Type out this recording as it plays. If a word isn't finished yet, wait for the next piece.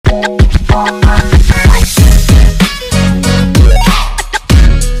Hello,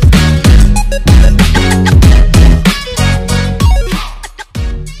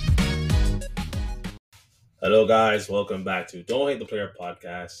 guys. Welcome back to Don't Hate the Player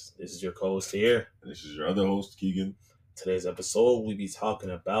podcast. This is your co-host here. And this is your other host, Keegan. Today's episode, we'll be talking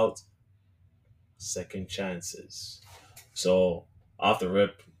about second chances. So, off the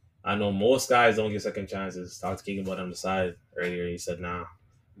rip, I know most guys don't get second chances. Talked to Keegan about it on the side earlier. He said, nah.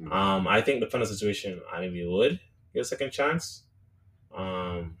 I think depending on the situation, I maybe would get a second chance.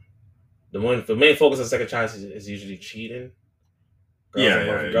 The main focus of second chance is usually cheating.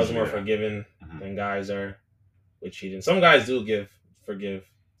 Girls are more forgiving than guys are with cheating. Some guys do forgive.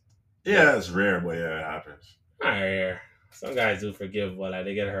 Yeah, it's rare, but yeah, it happens. Not rare. Some guys do forgive, but like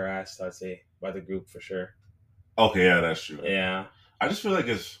they get harassed, I'd say, by the group for sure. Okay, yeah, that's true. Yeah. I just feel like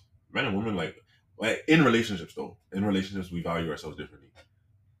it's men and women, like in relationships though. In relationships, we value ourselves differently.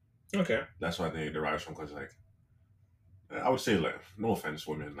 Okay. That's what I think it derives from, because like I would say, like, no offense,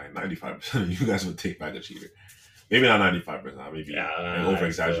 women, like 95% of you guys would take back a cheater. Maybe not 95%, maybe over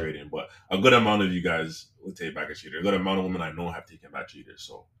exaggerating, but a good amount of you guys would take back a cheater. A good amount of women I know have taken back cheaters.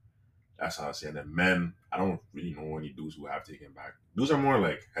 So that's how I say it. And then men, I don't really know any dudes who have taken back. Dudes are more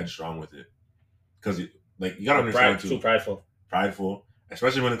like headstrong with it. Because like you gotta understand too. Too prideful. Prideful.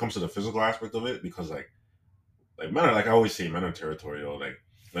 Especially when it comes to the physical aspect of it. Because like men are, like I always say, men are territorial. Like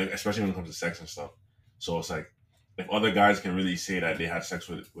especially when it comes to sex and stuff. So it's like if other guys can really say that they had sex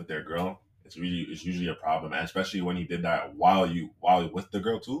with their girl, it's usually a problem, and especially when he did that while with the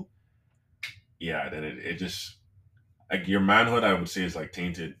girl too. Yeah, then it just, like, your manhood, I would say, is like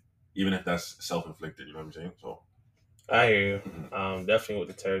tainted, even if that's self-inflicted. You know what I'm saying? So I hear you. Definitely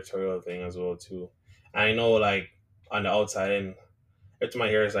with the territorial thing as well too. I know, like, on the outside end, every time I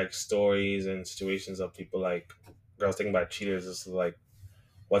hear is like stories and situations of people, like girls thinking about cheaters. It's like,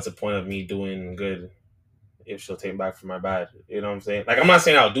 what's the point of me doing good if she'll take back for my bad? You know what I'm saying? Like, I'm not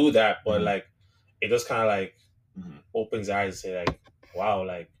saying I'll do that, but like, it just kind of like opens eyes to say, like, wow,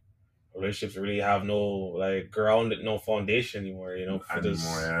 like, relationships really have no like grounded, no foundation anymore. You know,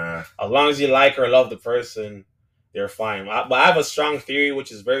 yeah. As long as you like or love the person, they're fine. But I have a strong theory,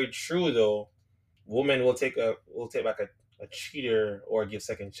 which is very true though. Women will take back a cheater or give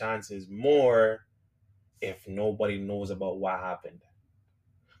second chances more if nobody knows about what happened.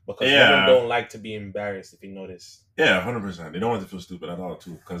 Because women don't like to be embarrassed, if you notice. Yeah, 100%. They don't want to feel stupid at all,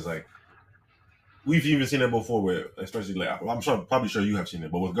 too. Because, like, we've even seen it before, where, especially, like, probably sure you have seen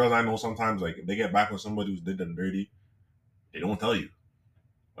it, but with girls I know, sometimes, like, if they get back with somebody who's did them dirty, they don't tell you.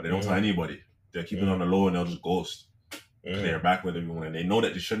 Or they don't tell anybody. They're keeping it on the low, and they'll just ghost. They're back with everyone, and they know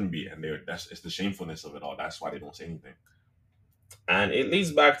that they shouldn't be, and it's the shamefulness of it all. That's why they don't say anything. And it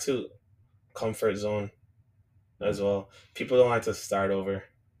leads back to comfort zone as well. People don't like to start over.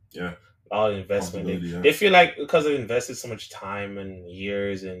 Yeah. All the investment. They feel like because they've invested so much time and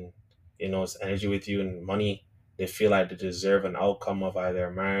years and, you know, it's energy with you and money, they feel like they deserve an outcome of either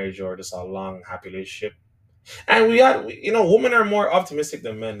a marriage or just a long, happy relationship. And women are more optimistic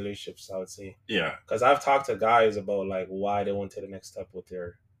than men in relationships, I would say. Yeah. Because I've talked to guys about like why they want to take the next step with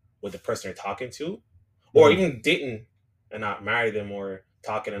the person they're talking to, or even dating and not marry them, or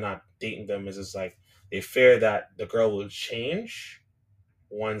talking and not dating them. Is just like they fear that the girl will change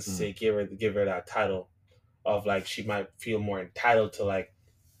once they give her that title of, like, she might feel more entitled to, like,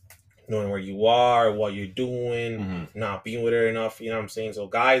 knowing where you are, what you're doing, not being with her enough. You know what I'm saying? So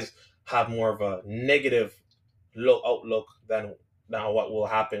guys have more of a negative outlook than what will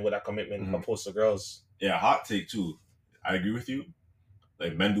happen with that commitment opposed to girls. Yeah, hot take too. I agree with you.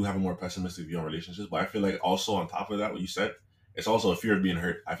 Like, men do have a more pessimistic view on relationships, but I feel like also on top of that, what you said, it's also a fear of being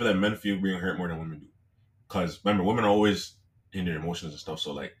hurt. I feel like men fear being hurt more than women do. Because remember, women are always in their emotions and stuff,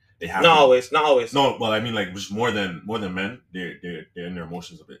 so like they have not always. No, well, I mean, like, just more than men, they're in their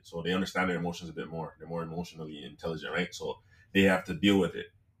emotions a bit, so they understand their emotions a bit more. They're more emotionally intelligent, right? So they have to deal with it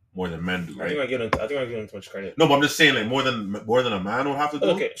more than men do, right? I think I give them too much credit. No, but I'm just saying, like, more than a man will have to do.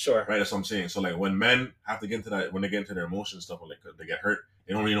 Okay, sure. Right, that's what I'm saying. So like when men have to get into that, when they get into their emotions stuff, or like they get hurt,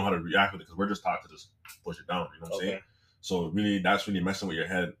 they don't really know how to react with it because we're just taught to just push it down. You know what I'm saying? So really, that's really messing with your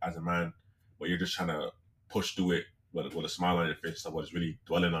head as a man, but you're just trying to push through it with a smile on your face and stuff, but it's really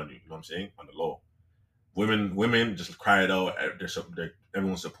dwelling on you. You know what I'm saying? On the low. Women just cry it out.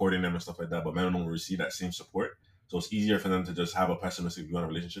 Everyone's supporting them and stuff like that, but men don't receive that same support. So it's easier for them to just have a pessimistic view on a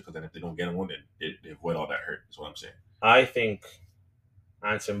relationship, because then if they don't get one, then they avoid all that hurt. That's what I'm saying. I think,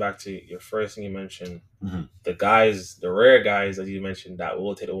 answering back to your first thing you mentioned, the rare guys that you mentioned that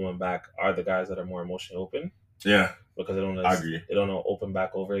will take a woman back are the guys that are more emotionally open. Yeah. Because I agree. They don't know open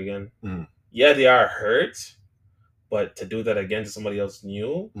back over again. Yeah, they are hurt, But to do that again to somebody else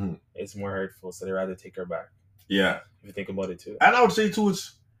new, it's more hurtful. So they rather take her back. Yeah. If you think about it too. And I would say too,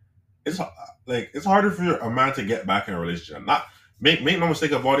 it's like it's harder for a man to get back in a relationship. Not make no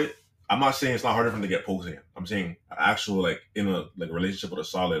mistake about it. I'm not saying it's not harder for him to get posed again. I'm saying actual like in a like relationship with a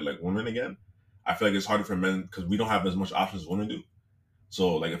solid like woman again. I feel like it's harder for men because we don't have as much options as women do.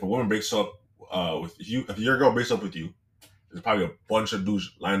 So like if a woman breaks up with you, if your girl breaks up with you, there's probably a bunch of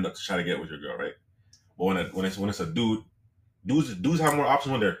dudes lined up to try to get with your girl, right? But when it's a dude, dudes have more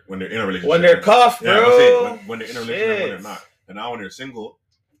options when they're in a relationship. When they're cuffed, bro. Yeah, I'm saying when they're in a relationship and when they're not. And now when they're single,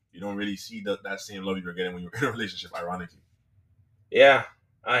 you don't really see that same love you were getting when you were in a relationship, ironically. Yeah,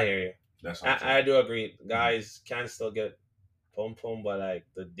 I hear you. That's I do agree. Guys can still get pum, but like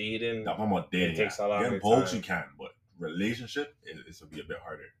the dating, it takes a longer time. Both you can, but relationship it's will be a bit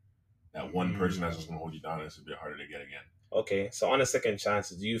harder. That one person that's just gonna hold you down is a bit harder to get again. Okay, so on the second chance,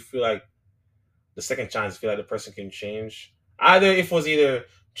 do you feel like the person can change? Either if it was either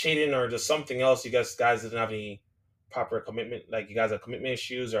cheating or just something else, you guys didn't have any proper commitment, like you guys have commitment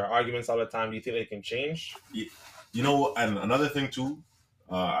issues or arguments all the time. Do you think they can change? You know, and another thing too,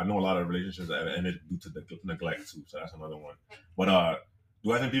 I know a lot of relationships that ended due to neglect too, so that's another one. But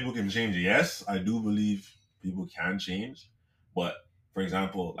do I think people can change? Yes, I do believe people can change. But for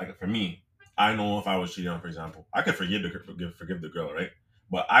example, like for me, I know if I was cheating on, for example, I could forgive the girl, right?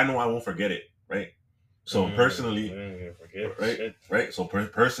 But I know I won't forget it, right? So personally, right? So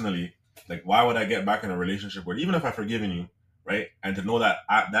personally, like, why would I get back in a relationship where even if I've forgiven you, right, and to know that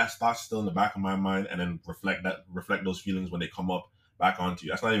that thought's still in the back of my mind, and then reflect those feelings when they come up back onto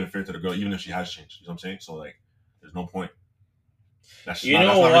you? That's not even fair to the girl, even if she has changed. You know what I'm saying? So like, there's no point. That's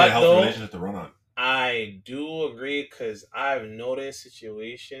not really a healthy relationship to run on. I do agree because I've noticed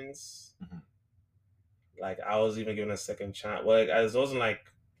situations like I was even given a second chance. Well, like, it wasn't like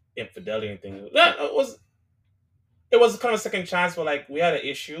infidelity or anything. It was kind of a second chance, but like we had an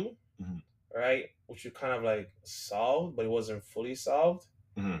issue, right, which we kind of like solved, but it wasn't fully solved.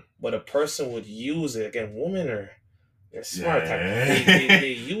 But a person would use it again. Women they're smart.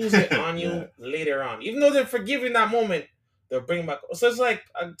 They use it on you later on, even though they're forgiving that moment. They'll bring back. So it's like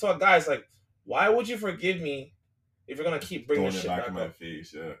to a guy, it's like, why would you forgive me if you're gonna keep bringing shit back in up? My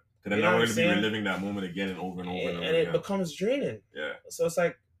face? Yeah, because then I'm going to be reliving that moment again and over and over and over. And it becomes draining. Yeah. So it's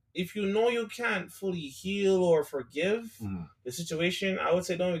like, if you know you can't fully heal or forgive the situation, I would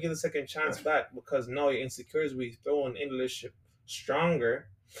say don't even give a second chance back, because now your insecurities will be thrown into the relationship stronger.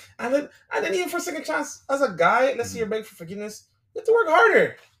 And then even for a second chance, as a guy, let's say you're begging for forgiveness, you have to work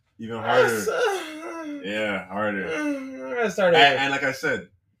harder. Even harder. Harder. And like I said,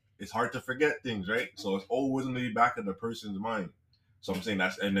 it's hard to forget things, right? So it's always going to be back in the person's mind. So I'm saying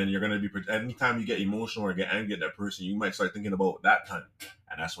and then you're going to be, anytime you get emotional or get angry at that person, you might start thinking about that time.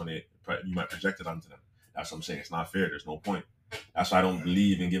 And that's when you might project it onto them. That's what I'm saying. It's not fair. There's no point. That's why I don't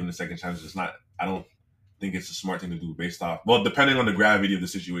believe in giving a second chance. I don't think it's a smart thing to do based off, well, depending on the gravity of the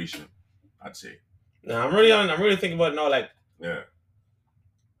situation, I'd say. No, I'm really thinking about it now, like,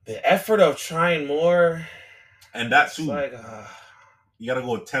 the effort of trying more. And that too. Like, you got to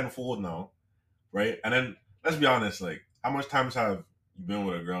go tenfold now, right? And then, let's be honest, like, how much times have you been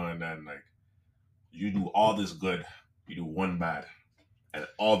with a girl and then, like, you do all this good, you do one bad, and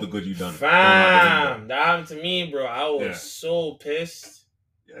all the good you done. Fam, that happened to me, bro. I was so pissed.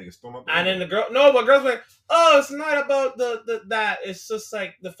 Yeah, you storm up. And then the girl, no, but girls were like, oh, it's not about the that. It's just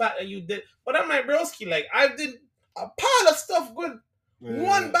like the fact that you did. But I'm like, broski, like, I did a pile of stuff good.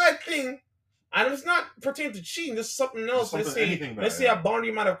 One bad thing. And it's not pertaining to cheating, just something else. Let's say a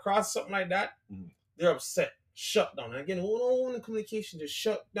boundary might have crossed, something like that. They're upset. Shut down. And again, the communication just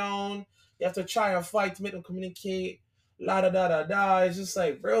shut down. You have to try and fight to make them communicate. La da da da da. It's just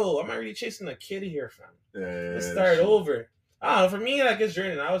like, bro, I'm not really chasing a kid here, fam. Let's start over. I don't know. For me, like, it's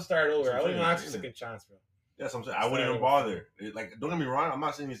draining. I would start over. I wouldn't even ask for a second chance, bro. That's what I'm saying. I wouldn't even bother. Like, don't get me wrong. I'm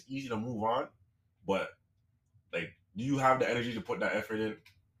not saying it's easy to move on, but like, do you have the energy to put that effort in?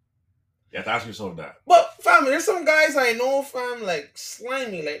 You have to ask yourself that. But fam, there's some guys I know, fam, like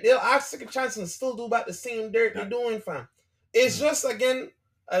slimy. Like, they'll ask second chance and still do about the same dirt they're doing, fam. It's just, again,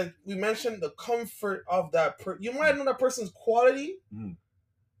 we mentioned the comfort of that you might know that person's quality,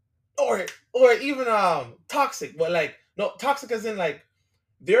 or even toxic, but like, no, toxic as in like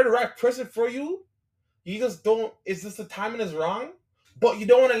they're the right person for you. You just don't. It's just the timing is wrong, but you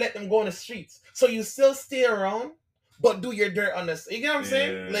don't want to let them go on the streets, so you still stay around, but do your dirt on this. You get what I'm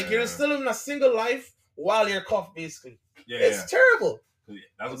saying? Like, you're still living a single life while you're cuffed, basically. It's terrible.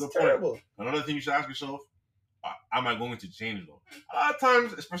 That's a good point. Another thing you should ask yourself: am I going to change though? A lot of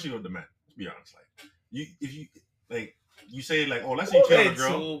times, especially with the men, to be honest, like if you like, you say like, oh, let's say you cheat on a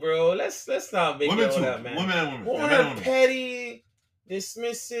girl. Too, bro. Let's not make women it all too. that, man. Women and women. Women Yeah, are petty,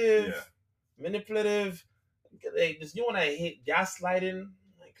 dismissive, manipulative. Like, this new one I hate, gaslighting.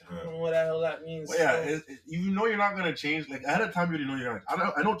 Like, I don't know what the hell that means. Well, yeah, you know you're not gonna change. Like ahead of time, you already know you're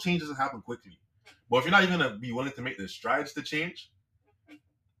not. I know change doesn't happen quickly, but if you're not even gonna be willing to make the strides to change,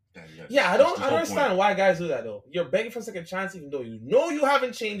 then I don't understand why guys do that though. You're begging for a second chance, even though you know you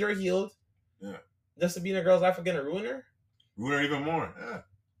haven't changed or healed. Yeah. Just to be in a girl's life again and ruin her. Ruin her even more. Yeah,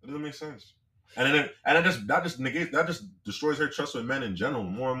 it doesn't make sense. And that just destroys her trust with men in general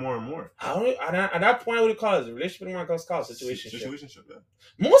more and more and more. At that point, what do you call it? A relationship, what do you call it? Situationship. Situationship, yeah.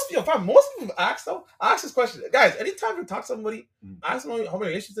 Most people ask this question, guys. Anytime you talk to somebody, ask them how many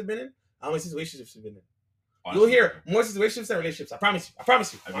relationships they've been in, how many situationships they've been in. You'll hear more situationships than relationships. I promise you. I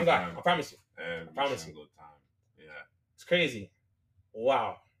promise you. Oh God, I promise you. I promise you. Yeah, it's crazy.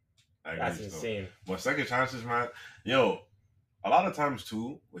 Wow, that's insane. But second chances, man. Yo, a lot of times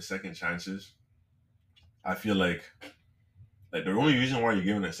too with second chances, I feel like the only reason why you're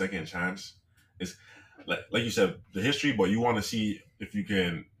giving a second chance is like you said, the history, but you want to see if you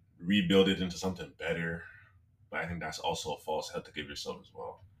can rebuild it into something better. But I think that's also a false help to give yourself as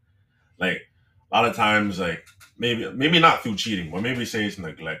well. Like a lot of times, like maybe not through cheating, but maybe say it's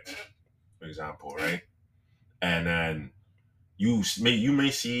neglect, for example, right? And then you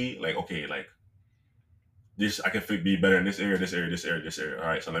may see like, okay, like this I can be better in this area, this area, this area, this area. All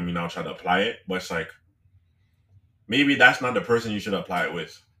right, so let me now try to apply it. But it's like maybe that's not the person you should apply it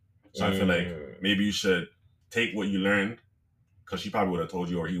with. So I feel like maybe you should take what you learned, because she probably would have told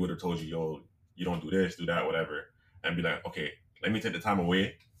you, or he would have told you, yo, you don't do this, do that, whatever, and be like, okay, let me take the time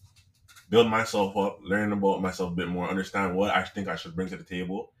away, build myself up, learn about myself a bit more, understand what I think I should bring to the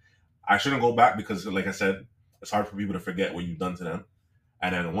table. I shouldn't go back because, like I said, it's hard for people to forget what you've done to them.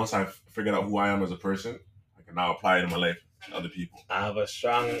 And then once I've figured out who I am as a person, I can now apply it in my life to other people. I have a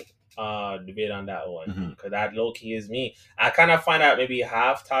strong debate on that one, because that low key is me. I kind of find out maybe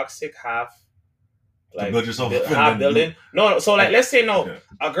half toxic, half like build yourself half building. No, so like let's say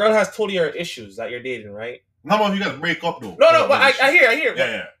a girl has told you her issues that you're dating, right? How about you guys break up though? No, but I hear.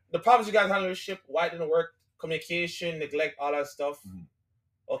 Yeah. The problems you guys had in the relationship, why it didn't work, communication, neglect, all that stuff.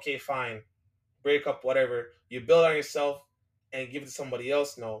 Okay, fine, break up, whatever. You build on yourself and give it to somebody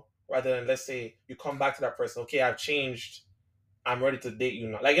else now, rather than, let's say, you come back to that person. Okay, I've changed. I'm ready to date you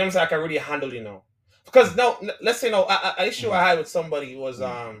now. Like, you know what I'm saying? I can really handle you now. Because now, let's say an issue I had with somebody was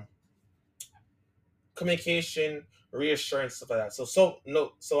communication, reassurance, stuff like that.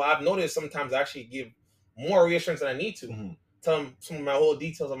 So I've noticed sometimes I actually give more reassurance than I need to. Tell them some of my whole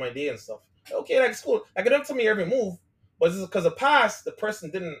details of my day and stuff. Okay, like it's cool. Like, it don't tell me every move, but this is because the past, the person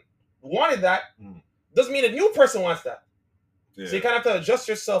didn't wanted that. Doesn't mean a new person wants that. Yeah. So you kind of have to adjust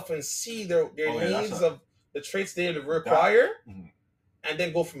yourself and see their needs of the traits they require, and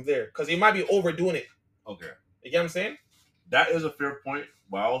then go from there. Because you might be overdoing it. Okay. You get what I'm saying? That is a fair point,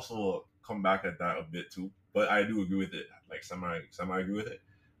 but I also come back at that a bit too. But I do agree with it. Like semi agree with it.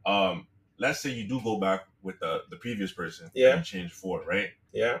 Let's say you do go back with the previous person. Yeah. And change for, right?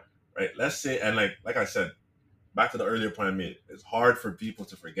 Yeah. Right. Let's say, and like I said, back to the earlier point I made, it's hard for people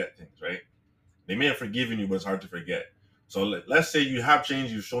to forget things, right? They may have forgiven you, but it's hard to forget. So let's say you have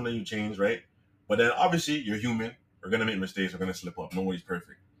changed, you've shown that you changed, right? But then obviously you're human. We're gonna make mistakes. We're gonna slip up. Nobody's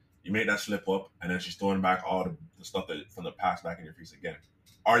perfect. You made that slip up, and then she's throwing back all the stuff that from the past back in your face again.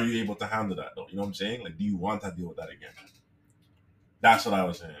 Are you able to handle that though? You know what I'm saying? Like, do you want to deal with that again? That's what I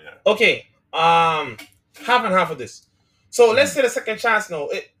was saying. Yeah. Okay. Half and half of this. So let's say the second chance. No,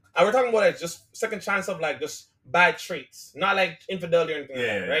 we're talking about like just second chance of like just bad traits, not like infidelity or anything like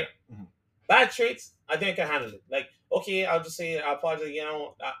that, right? Bad traits, I think I can handle it. Like, okay, I'll just say I apologize. You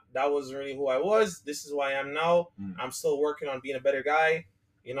know, that wasn't really who I was. This is who I am now. I'm still working on being a better guy.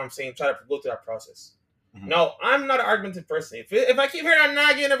 You know what I'm saying? Try to go through that process. No, I'm not an argumentative person. If I keep hearing that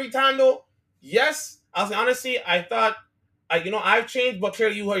nagging every time though, yes, I'll say honestly, I thought, I've changed, but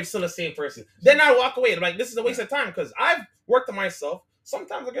clearly you are still the same person. Then I walk away. I'm like, this is a waste of time because I've worked on myself.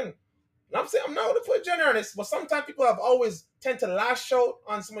 Sometimes, again, I'm saying I'm not going to put gender on this, but sometimes people have always tend to lash out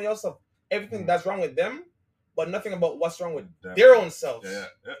on somebody else of everything that's wrong with them, but nothing about what's wrong with their own selves. Yeah.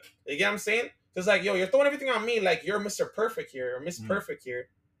 You get what I'm saying? It's like, yo, you're throwing everything on me like you're Mr. Perfect here or Miss Perfect here,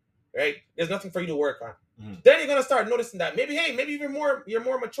 right? There's nothing for you to work on. Then you're gonna start noticing that maybe you're more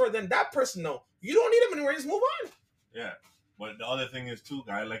mature than that person. No, you don't need them anymore. Just move on. Yeah, but the other thing is too,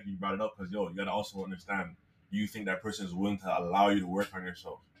 guy, like you brought it up, because you gotta also understand. You think that person is willing to allow you to work on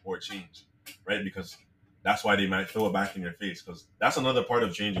yourself or change, right? Because that's why they might throw it back in your face. Because that's another part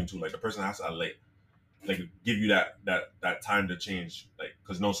of changing too. Like the person has to like give you that time to change. Like,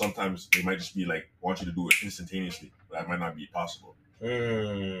 because no, sometimes they might just be like want you to do it instantaneously, but that might not be possible.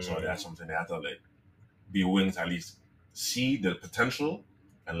 So that's something they have to like be willing to at least see the potential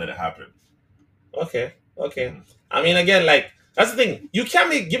and let it happen. Okay. I mean, again, like that's the thing. You can't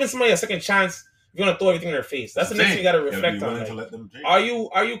be giving somebody a second chance if you're gonna throw everything in their face. That's the next thing you gotta reflect on. Like,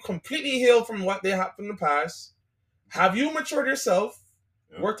 are you completely healed from what they happened in the past? Have you matured yourself?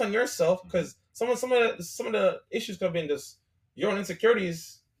 Yep. Worked on yourself? Because some of the issues could have been just your own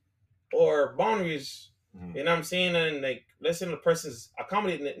insecurities or boundaries. You know what I'm saying? And like, let's say the person's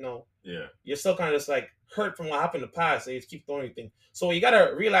accommodating it. No, you're still kind of just like hurt from what happened in the past. So you just keep throwing anything. So you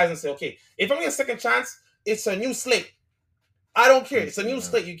gotta realize and say, okay, if I'm getting a second chance, it's a new slate. I don't care. It's a new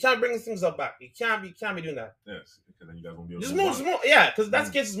slate. You can't bring things up back. You can't be doing that. Yes, because then you guys won't be able to move. Yeah, because that's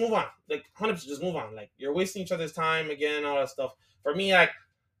the case. Just move on. Like 100%, just move on. Like you're wasting each other's time again, all that stuff. For me, like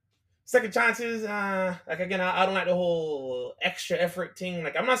second chances. Like again, I don't like the whole extra effort thing.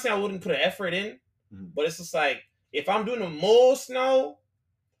 Like I'm not saying I wouldn't put an effort in, but it's just like if I'm doing the most now,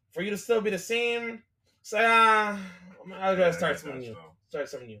 for you to still be the same, say I'd rather start something new. Start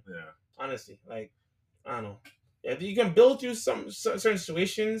something new. Yeah. Honestly, like I don't know. Yeah, you can build through some certain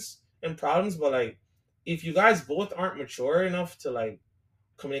situations and problems, but like if you guys both aren't mature enough to like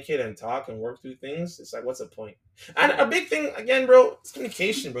communicate and talk and work through things, it's like what's the point? And a big thing again, bro, it's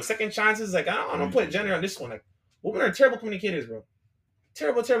communication, bro. Second chances, like I don't put gender on this one. Like women are terrible communicators, bro.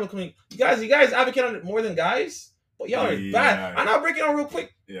 Terrible communicators. You guys advocate on it more than guys, but y'all are bad. I'm not breaking on real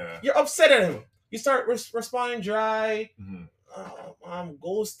quick. Yeah, you're upset at him. You start responding dry.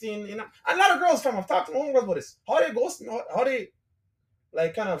 Ghosting, a lot of girls, fam. I've talked to my homegirls about this. How they ghosting? How they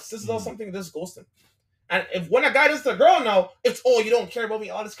like kind of sizzle something, just ghosting. And if when a guy does to a girl now, it's you don't care about me,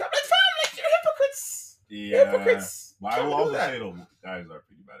 all this crap. Like fam, like you're hypocrites. Yeah, you're hypocrites. But I will also say though, guys are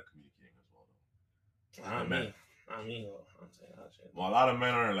pretty bad at communicating as well. Though. I mean, well, a lot of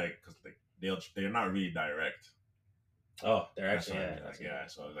men are like, cause like they're not really direct. Oh, they're actually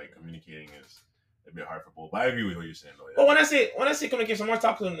So like communicating is a bit hard for both. But I agree with what you're saying though. Yeah. But when I say communication, I'm more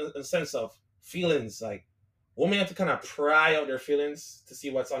talking in the sense of feelings. Like women have to kind of pry out their feelings to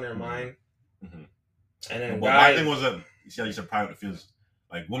see what's on their mind. And then my thing was that you see how you said pry out the feelings.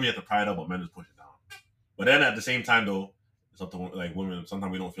 Like women have to pry it out, but men just push it down. But then at the same time though, it's up to like women.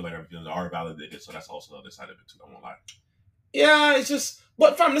 Sometimes we don't feel like our feelings are validated, so that's also the other side of it too. I won't lie. Yeah, it's just.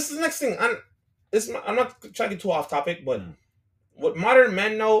 But fam, this is the next thing. I'm not trying to get too off topic, but what modern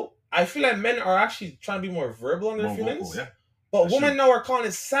men know, I feel like men are actually trying to be more verbal on their feelings. Vocal, yeah. But that's women now are calling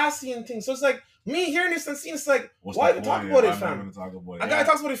it sassy and things. So it's like me hearing this and seeing it's like, why even talk about it, fam? A guy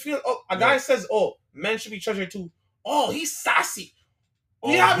talks about his feelings. A guy says, men should be treasured too. Oh, he's sassy.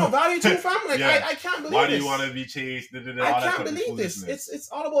 You have no value too, fam. Like I can't believe this. Why do you want to be chased? I can't believe this. It's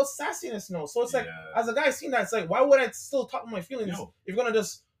all about sassiness now. So it's like, as a guy seeing that, it's like, why would I still talk about my feelings if you're gonna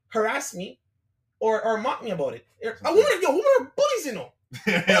just harass me or mock me about it? Women are bullies, you know.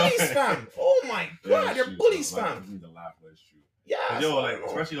 Bullies, fam. Oh my god, they're bullies, fam. You need to laugh, but it's true. Yeah. Like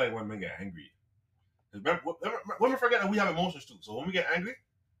especially like when men get angry. Women forget that we have emotions too. So when we get angry,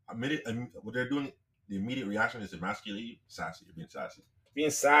 what they're doing, the immediate reaction is emasculate, sassy. You're being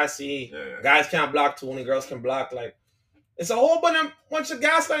sassy. Guys can't block too, only girls can block. Like it's a whole bunch of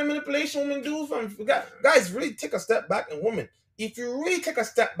gaslighting manipulation women do. Guys, really take a step back, and women, if you really take a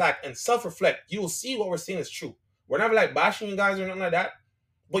step back and self-reflect, you will see what we're seeing is true. We're never like bashing you guys or nothing like that,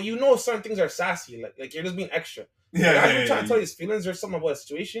 but you know certain things are sassy. Like you're just being extra. I'm trying to tell you his feelings or something about a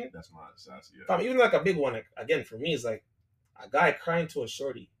situation. That's not sassy. Yeah. Even like a big one, like, again for me, is like a guy crying to a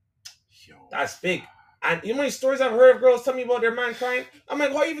shorty. That's big. And you know how many stories I've heard of girls tell me about their man crying? I'm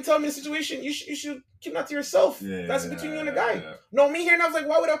like, why even tell me the situation? You should keep that to yourself. That's between you and the guy. Yeah. No, me hearing, I was like,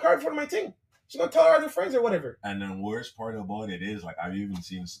 why would I cry in front of my thing? She's gonna tell her other friends or whatever. And the worst part about it is, like, I've even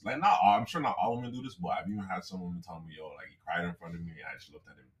seen, like, I'm sure not all women do this, but I've even had some women tell me, like, he cried in front of me, and I just looked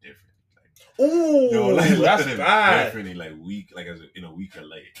at him differently. Like, that's bad. Differently, like weak, like in a weaker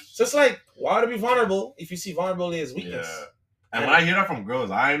light. So it's like, why would it be vulnerable if you see vulnerability as weakness? Yeah. And when I hear that from girls,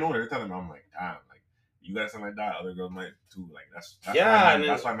 I know they're telling me, I'm like, damn, like you got something like that, other girls might too. Like that's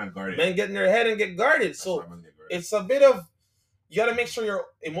why men guarded. Men get in their head and get guarded. So it's a bit of, you got to make sure you're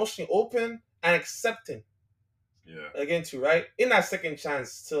emotionally open and accepting. Yeah. Again, too, right? In that second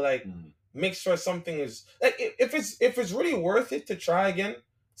chance to like make sure something is like, if it's really worth it to try again,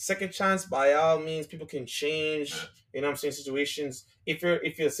 second chance by all means, people can change. Yeah. You know what I'm saying? Situations. If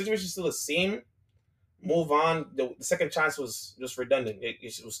your situation is still the same, move on. The second chance was just redundant. It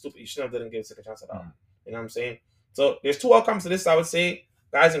was stupid. You shouldn't have give a second chance at all. You know what I'm saying? So there's two outcomes to this. I would say,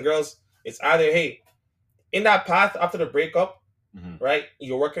 guys and girls, it's either, hey, in that path after the breakup, right?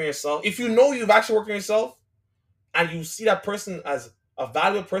 You're working on yourself. If you know you've actually worked on yourself and you see that person as a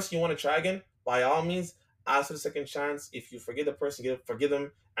valuable person you want to try again, by all means, ask for the second chance. If you forgive the person, forgive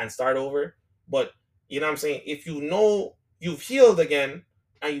them and start over. But you know what I'm saying? If you know you've healed again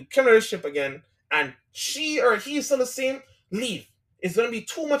and you come in a relationship again and she or he is still the same, leave. It's going to be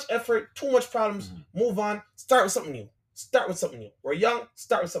too much effort, too much problems. Move on. Start with something new. Start with something new. We're young.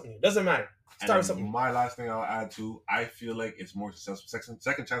 Start with something new. Doesn't matter. Start with something new. My last thing I'll add to, I feel like it's more successful.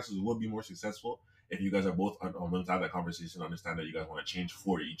 Second chances will be more successful if you guys are both willing to have that conversation, understand that you guys want to change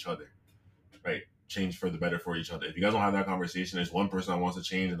for each other, right? Change for the better for each other. If you guys don't have that conversation, there's one person that wants to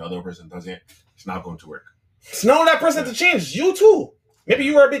change and the other person doesn't, it's not going to work. It's not that person to change. You too. Maybe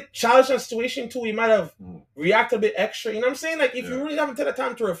you were a bit childish in a situation too. You might have reacted a bit extra. You know what I'm saying? Like if you really haven't taken the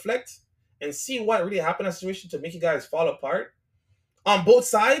time to reflect and see what really happened in a situation to make you guys fall apart on both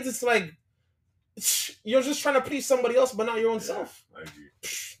sides, it's like you're just trying to please somebody else, but not your own self. I agree.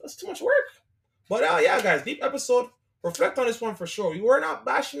 That's too much work. But yeah, guys, deep episode. Reflect on this one for sure. We were not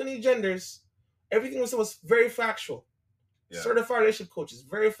bashing any genders. Everything was very factual. Yeah. Certified relationship coaches,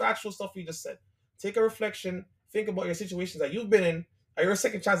 very factual stuff we just said. Take a reflection. Think about your situations that you've been in, or your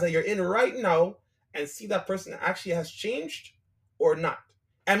second chance that you're in right now, and see that person actually has changed or not.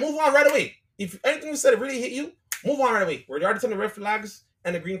 And move on right away. If anything we said really hit you, move on right away. We're already telling the red flags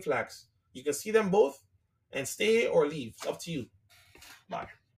and the green flags. You can see them both and stay or leave. It's up to you. Bye.